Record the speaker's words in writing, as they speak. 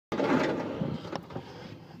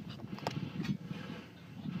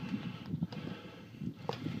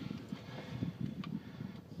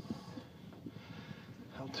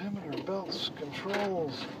altimeter, belts,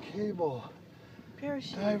 controls, cable,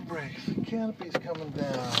 parachute, dive brakes, canopy's coming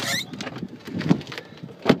down.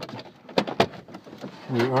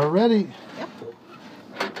 We are ready. Yep.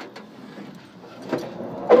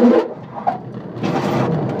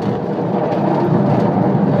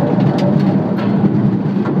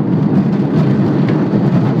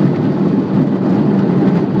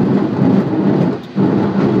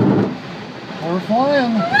 We're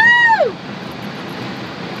flying. Woo!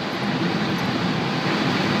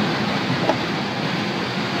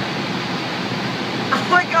 Oh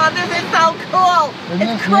my God, this is so cool! Isn't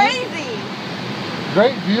It's this crazy!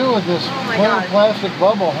 Great view with this Oh my clear God. plastic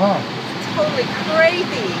bubble, huh? It's totally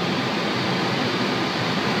crazy!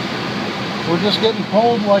 We're just getting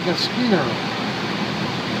pulled like a skier.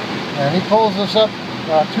 And he pulls us up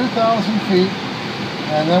 2,000 feet,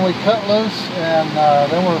 and then we cut loose, and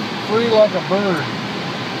then we're free like a bird.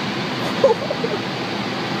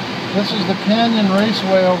 This is the Canyon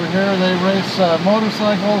Raceway over here. They race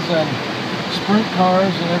motorcycles and sprint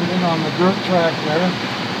cars and everything on the dirt track there.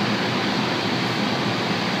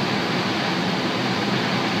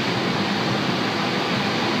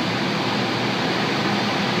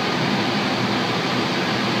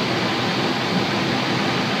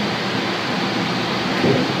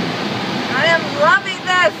 I am loving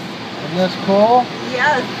this! Isn't this cool?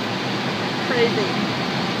 Yes! Crazy.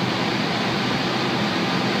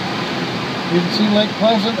 You can see Lake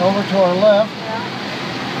Pleasant over to our left.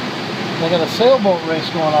 Yeah. They got a sailboat race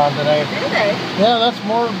going on today. Do they? Yeah, that's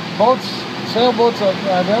more boats, sailboats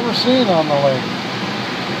I've ever seen on the lake.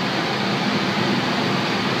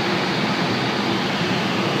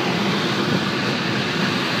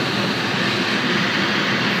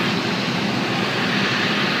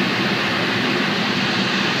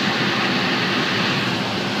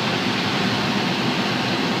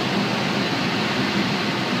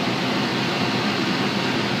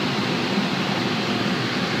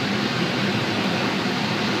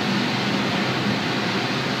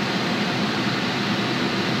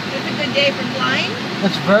 It's a good day for flying.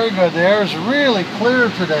 It's very good. The air is really clear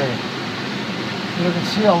today. You can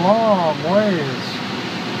see a long ways.